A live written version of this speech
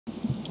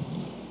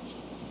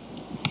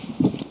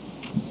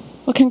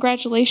Well,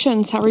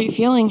 congratulations. How are you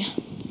feeling?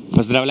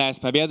 Поздравляю с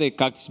победой.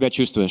 Как ты себя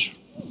чувствуешь?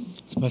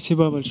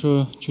 Спасибо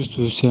большое.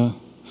 Чувствую себя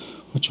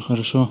очень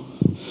хорошо.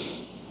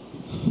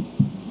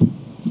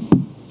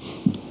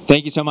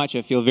 Thank you so much.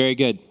 I feel very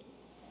good.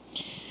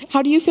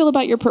 How do you feel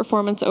about your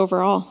performance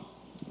overall?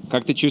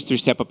 Как ты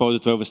чувствуешь себя по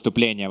поводу твоего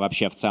выступления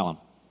вообще в целом?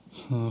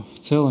 В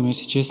целом,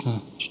 если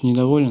честно, чуть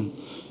недоволен.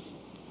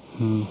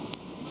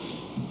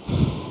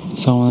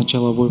 С самого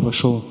начала бой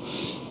пошел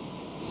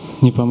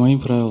не по моим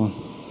правилам.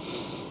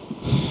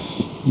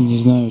 Не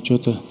знаю,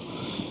 что-то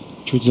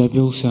чуть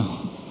забился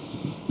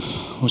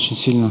очень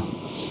сильно.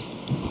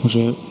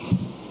 Уже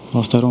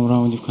во втором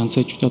раунде в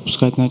конце чуть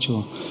отпускать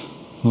начал.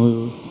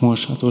 Ну,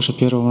 может, от того, что в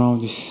первом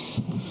раунде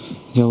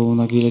сделал его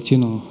на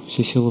гильотину,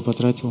 все силы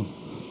потратил.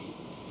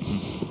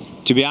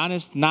 To be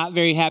honest, not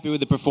very happy with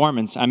the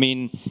performance. I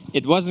mean,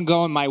 it wasn't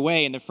going my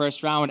way in the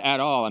first round at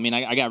all. I mean,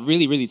 I got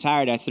really, really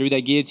tired. I threw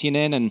that guillotine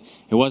in and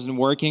it wasn't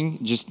working.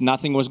 Just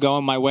nothing was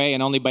going my way.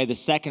 And only by the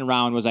second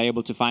round was I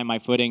able to find my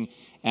footing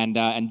and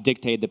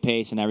dictate the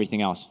pace and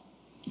everything else.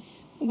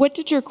 What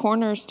did your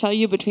corners tell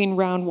you between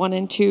round 1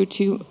 and 2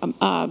 to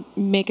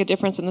make a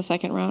difference in the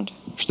second round?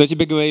 Что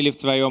тебе говорили в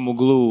твоем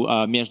углу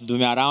между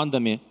двумя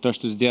раундами, то,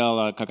 что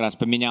сделало, как раз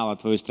поменяло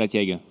твою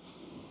стратегию?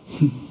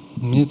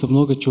 Мне это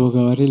много чего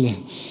говорили.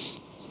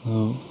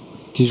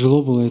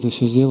 Тяжело было это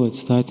все сделать,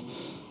 встать.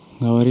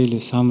 Говорили,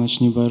 сам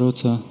начни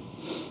бороться.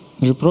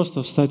 Даже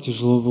просто встать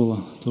тяжело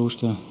было, потому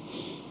что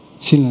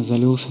сильно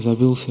залился,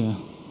 забился.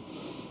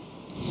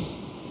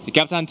 They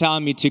kept on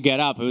telling me to get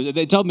up.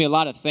 They told me a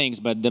lot of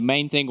things, but the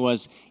main thing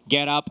was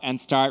get up and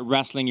start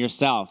wrestling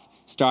yourself.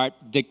 Start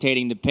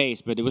dictating the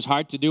pace. But it was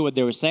hard to do what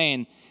they were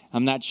saying.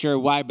 I'm not sure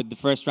why, but the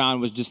first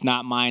round was just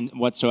not mine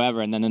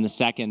whatsoever. And then in the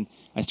second,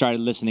 I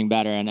started listening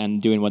better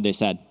and doing what they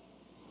said.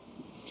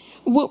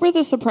 What were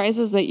the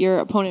surprises that your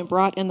opponent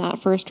brought in that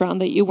first round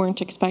that you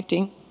weren't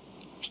expecting?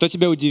 Что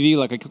тебя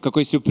удивило?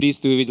 Какой сюрприз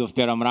ты увидел в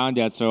первом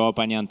раунде от своего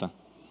оппонента?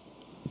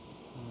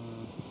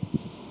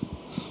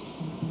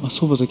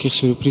 Особо таких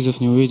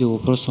сюрпризов не увидел.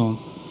 Просто он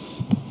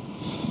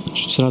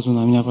чуть сразу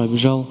на меня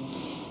побежал,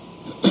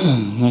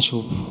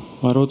 начал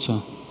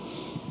бороться.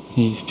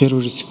 И в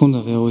первые же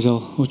секунды я его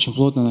взял очень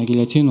плотно на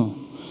гильотину.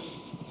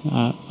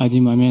 А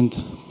один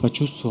момент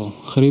почувствовал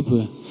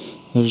хрипы,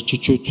 даже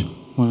чуть-чуть,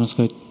 можно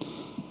сказать,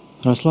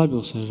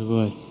 расслабился же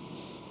бывает.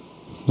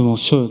 Думал,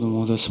 все, я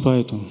думал,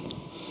 засыпает он.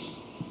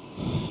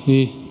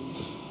 И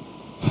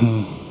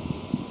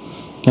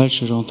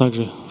дальше же он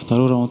также,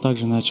 второй раунд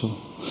также начал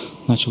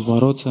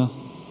бороться,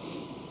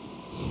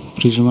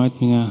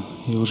 прижимать меня.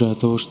 И уже от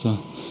того, что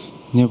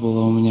не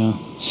было у меня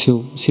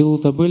сил.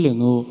 Силы-то были,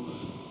 но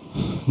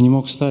не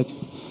мог встать,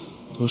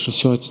 потому что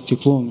все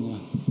оттекло у меня.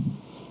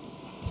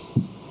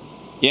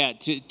 Yeah,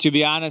 to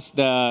be honest,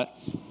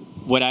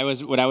 what I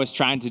was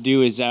trying to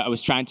do is I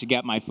was trying to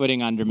get my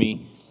footing under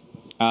me.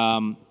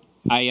 The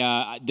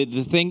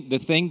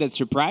thing that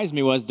surprised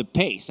me was the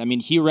pace. I mean,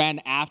 he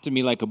ran after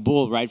me like a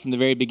bull right from the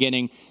very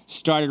beginning,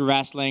 started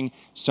wrestling.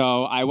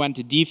 So I went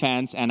to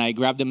defense and I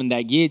grabbed him in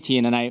that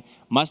guillotine, and I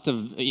must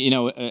have,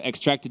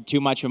 extracted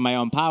too much of my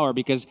own power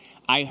because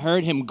I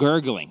heard him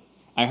gurgling.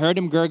 I heard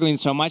him gurgling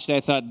so much that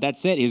I thought,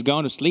 that's it, he's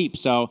going to sleep.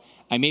 So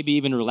I maybe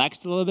even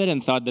relaxed a little bit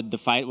and thought that the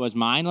fight was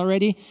mine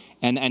already,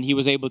 and he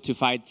was able to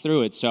fight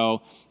through it.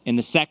 So in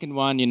the second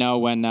one,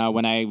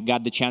 when I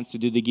got the chance to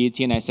do the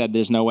guillotine, I said,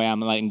 there's no way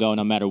I'm letting go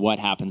no matter what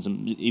happens.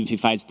 If he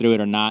fights through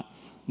it or not,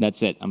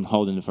 that's it. I'm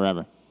holding it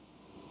forever.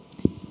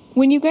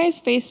 When you guys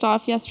faced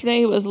off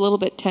yesterday, it was a little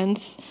bit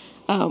tense.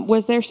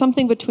 Was there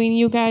something between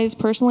you guys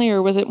personally,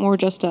 or was it more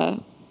just a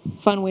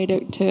fun way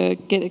to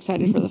get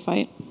excited for the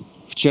fight?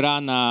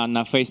 Вчера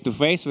на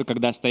face-to-face вы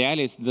когда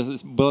стояли,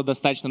 было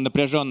достаточно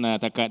напряженный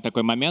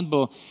такой момент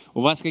был.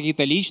 У вас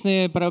какие-то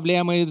личные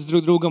проблемы с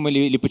друг другом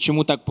или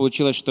почему так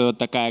получилось, что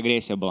такая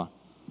агрессия была?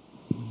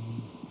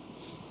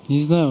 Не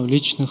знаю,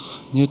 личных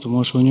нету.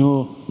 Может, у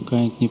него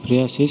какая-нибудь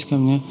неприязнь есть ко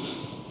мне.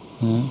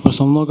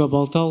 Просто он много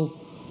болтал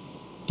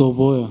до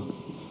боя.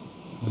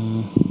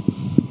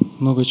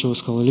 Много чего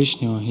сказал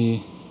лишнего.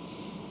 И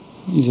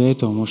из-за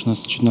этого, может, у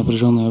нас чуть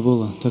напряженное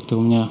было. Так-то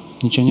у меня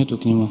ничего нету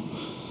к нему.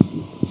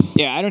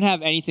 Yeah, I don't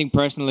have anything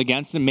personal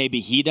against him. Maybe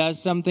he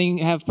does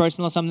have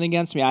personal something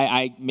against me.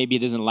 Maybe he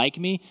doesn't like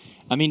me.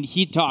 I mean,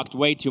 he talked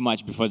way too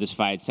much before this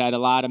fight, said a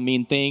lot of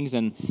mean things,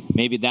 and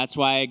maybe that's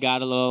why I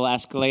got a little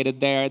escalated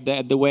there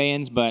at the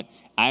weigh-ins, but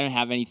I don't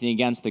have anything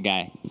against the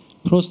guy.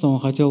 Просто он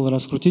хотел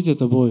раскрутить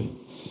этот бой.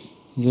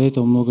 Из-за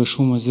этого много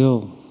шума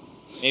сделал.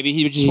 Maybe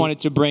he just wanted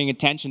to bring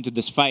attention to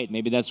this fight.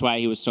 Maybe that's why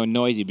he was so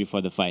noisy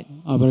before the fight.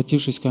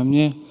 Обратившись ко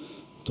мне,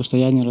 то, что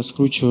я не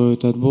раскручиваю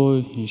этот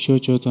бой, еще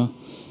что-то,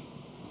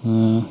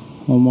 он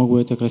мог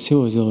бы это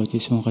красиво сделать,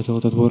 если он хотел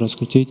этот бой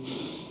раскрутить,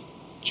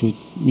 чуть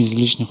без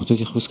лишних вот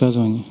этих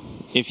высказываний.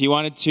 If he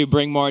wanted to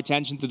bring more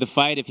attention to the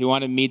fight, if he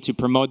wanted me to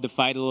promote the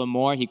fight a little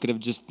more, he could have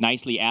just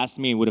nicely asked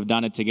me and would have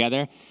done it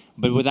together.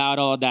 But without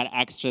all that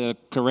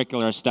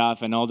extracurricular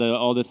stuff and all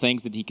the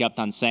things that he kept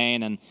on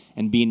saying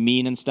and being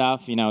mean and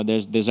stuff,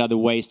 there's other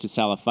ways to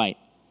sell a fight.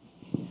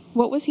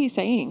 What was he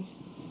saying?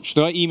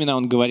 Что именно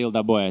он говорил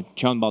до боя?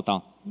 Что он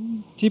болтал?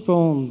 Типа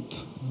он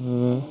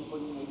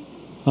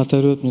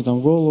оторвет мне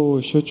там голову,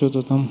 еще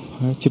что-то там.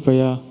 Типа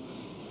я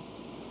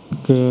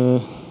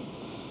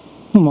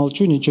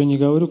молчу, ничего не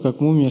говорю, как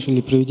мумия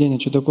или привидение,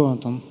 что такое он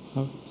там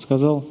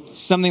сказал.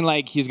 Something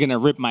like he's gonna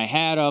rip my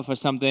head off or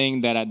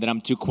something, that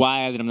I'm too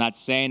quiet, that I'm not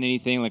saying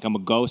anything, like I'm a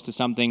ghost or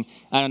something.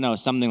 I don't know,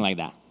 something like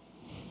that.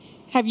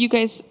 Have you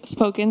guys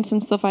spoken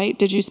since the fight?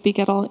 Did you speak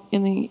at all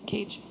in the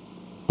cage?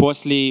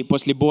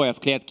 После боя в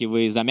клетке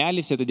вы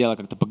замяли все это дело,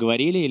 как-то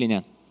поговорили или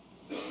нет?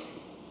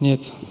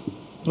 Нет,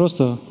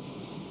 просто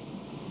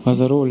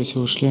поздоровались и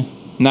ушли.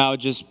 No,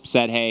 just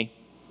said, hey,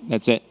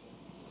 that's it.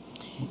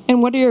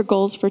 And what are your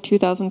goals for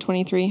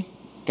 2023?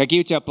 Какие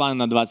у тебя планы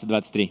на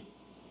 2023?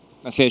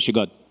 На следующий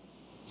год?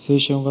 В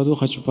следующем году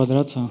хочу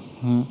подраться.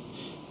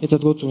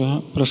 Этот год у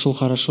меня прошел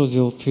хорошо,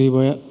 сделал 3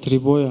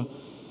 боя.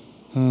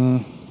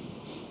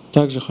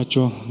 Также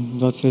хочу в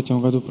 2023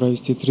 году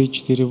провести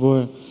 3-4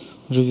 боя,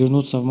 уже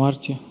вернуться в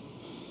марте.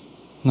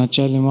 В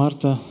начале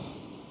марта,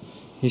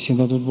 если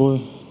дадут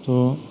бой,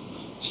 то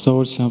с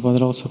удовольствием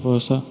подрался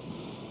пояса.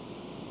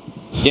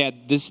 Yeah,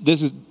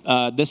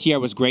 this year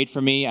was great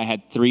for me. I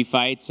had 3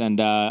 fights, and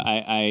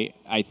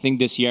I think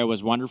this year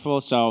was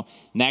wonderful. So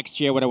next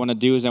year, what I want to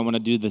do is I want to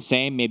do the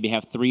same. Maybe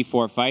have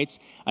 3-4 fights.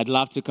 I'd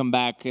love to come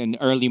back in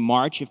early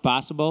March if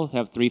possible.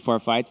 Have 3-4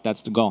 fights.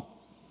 That's the goal.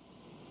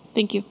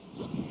 Thank you.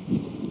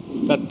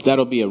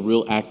 That'll be a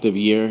real active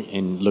year,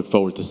 and look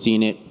forward to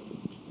seeing it.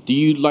 Do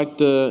you like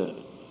the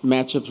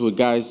matchups with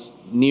guys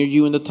near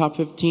you in the top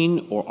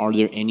 15, or are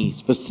there any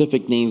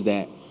specific names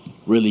that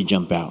really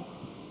jump out?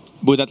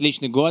 Будет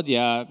отличный год.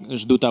 Я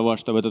жду того,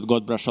 чтобы этот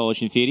год прошел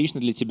очень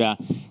феерично для тебя.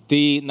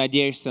 Ты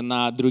надеешься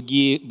на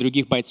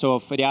других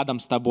бойцов рядом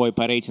с тобой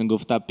по рейтингу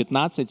в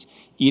топ-15,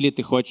 или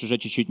ты хочешь уже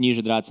чуть-чуть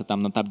ниже драться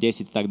там на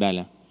топ-10 и так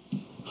далее?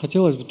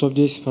 Хотелось бы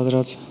топ-10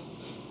 подраться.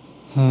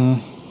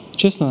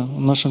 Честно,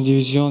 в нашем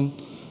дивизионе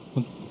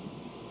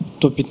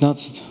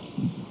топ-15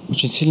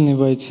 очень сильные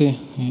бойцы.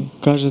 И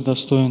каждый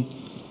достоин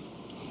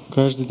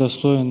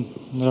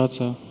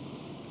драться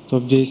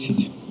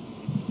топ-10.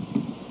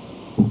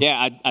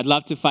 Yeah, I'd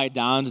love to fight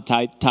down to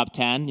top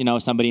 10, you know,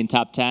 somebody in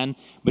top 10.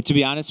 But to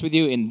be honest with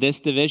you, in this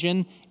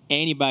division,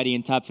 anybody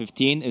in top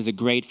 15 is a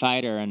great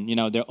fighter, and, you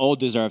know, they all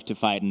deserve to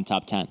fight in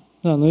top 10.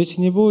 Да, но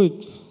если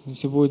будут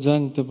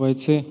заняты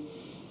бойцы,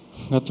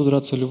 готов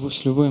драться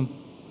с любым.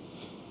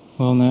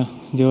 Главное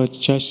делать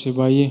чаще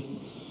бои,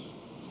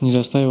 не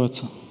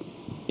застаиваться.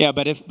 Yeah,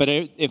 but if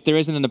there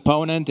isn't an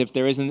opponent, if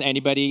there isn't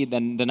anybody,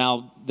 then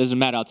doesn't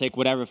matter. I'll take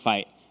whatever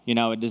fight. You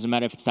know, it doesn't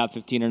matter if it's top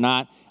 15 or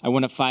not. I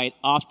want to fight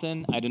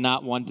often. I do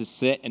not want to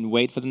sit and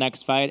wait for the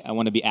next fight. I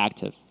want to be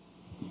active.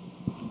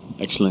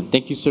 Excellent.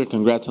 Thank you, sir.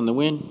 Congrats on the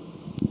win.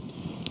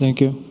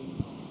 Thank you.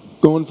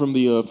 Going from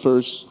the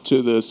first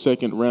to the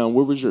second round,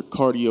 where was your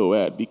cardio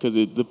at? Because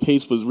the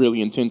pace was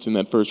really intense in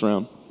that first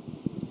round.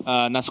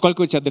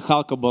 Насколько у тебя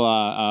дыхалка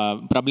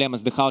была, проблема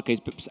с дыхалкой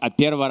от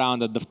первого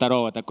раунда до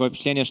второго? Такое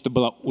впечатление, что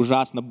была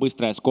ужасно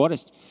быстрая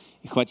скорость.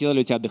 И хватило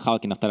ли у тебя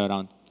дыхалки на второй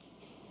раунд?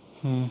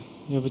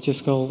 Я бы тебе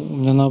сказал, у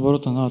меня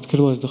наоборот, она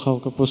открылась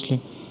дыхалка после,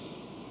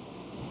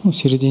 в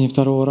середине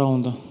второго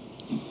раунда.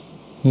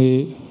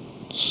 И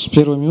с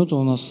первой минуты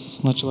у нас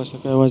началась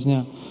такая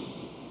возня.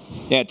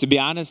 Yeah, to be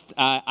honest,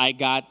 I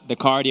got the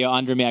cardio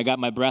under me. I got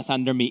my breath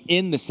under me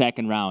in the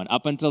second round.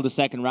 Up until the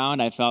second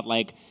round, I felt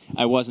like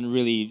it wasn't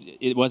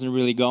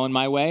really going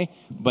my way.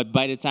 But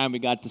by the time we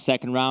got the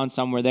second round,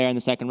 somewhere there in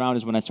the second round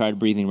is when I started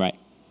breathing right.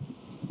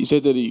 You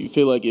said that you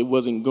feel like it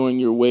wasn't going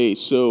your way.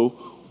 So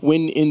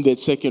when in that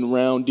second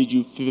round did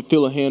you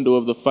feel a handle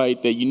of the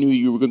fight that you knew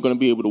you were going to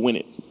be able to win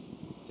it?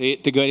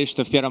 Ты говоришь,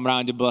 что в первом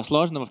раунде было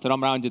сложно, во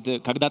втором раунде,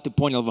 когда ты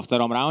понял во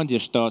втором раунде,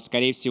 что,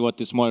 скорее всего,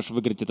 ты сможешь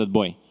выиграть этот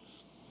бой?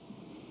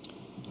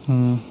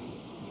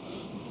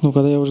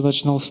 Когда я уже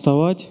начинал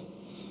вставать,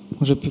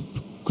 уже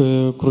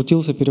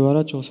крутился,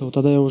 переворачивался, вот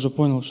тогда я уже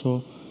понял,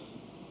 что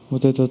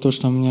вот это то,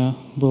 что у меня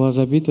была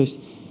забитость,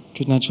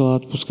 чуть начала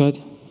отпускать,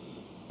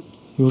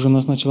 и уже у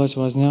нас началась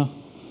возня,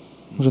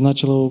 уже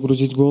начал его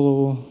грузить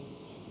голову,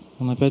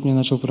 он опять мне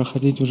начал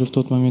проходить, уже в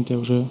тот момент я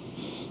уже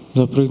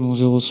запрыгнул,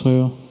 сделал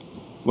свое.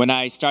 When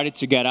I started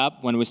to get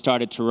up, when I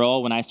started to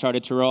roll,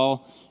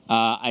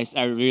 I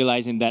started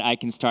realizing that I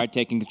can start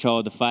taking control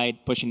of the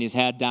fight, pushing his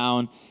head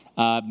down,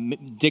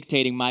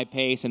 dictating my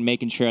pace, and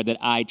making sure that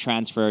I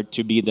transfer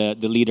to be the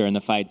leader in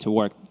the fight, to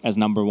work as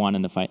number one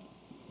in the fight.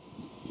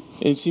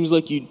 It seems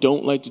like you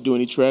don't like to do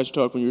any trash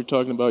talk when you're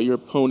talking about your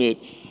opponent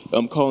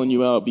calling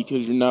you out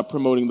because you're not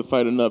promoting the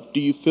fight enough.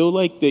 Do you feel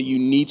like that you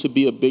need to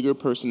be a bigger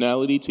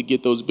personality to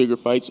get those bigger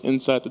fights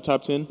inside the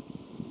top 10?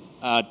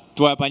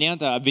 Твой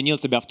оппонент обвинил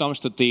тебя в том,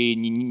 что ты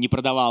не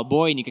продавал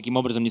бой, никаким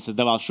образом не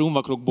создавал шум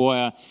вокруг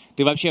боя.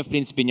 Ты вообще, в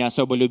принципе, не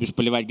особо любишь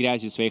поливать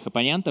грязью своих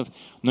оппонентов,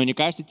 но не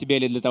кажется тебе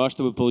ли для того,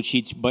 чтобы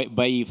получить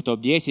бои в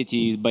топ-10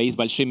 и бои с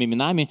большими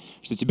именами,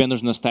 что тебе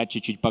нужно стать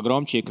чуть-чуть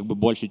погромче и как бы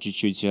больше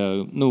чуть-чуть,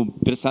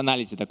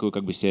 персоналити, такую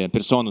как бы себе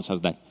персону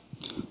создать?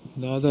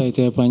 Да,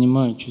 это я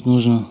понимаю, чуть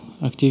нужно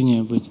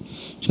активнее быть.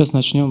 Сейчас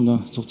начнем, да,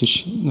 с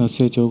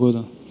 2023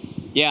 года.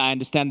 Yeah, I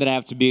understand that I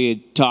have to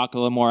talk a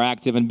little more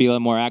active and be a little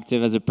more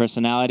active as a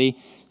personality.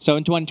 So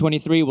in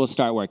 2023, we'll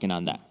start working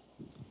on that.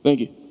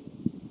 Thank you.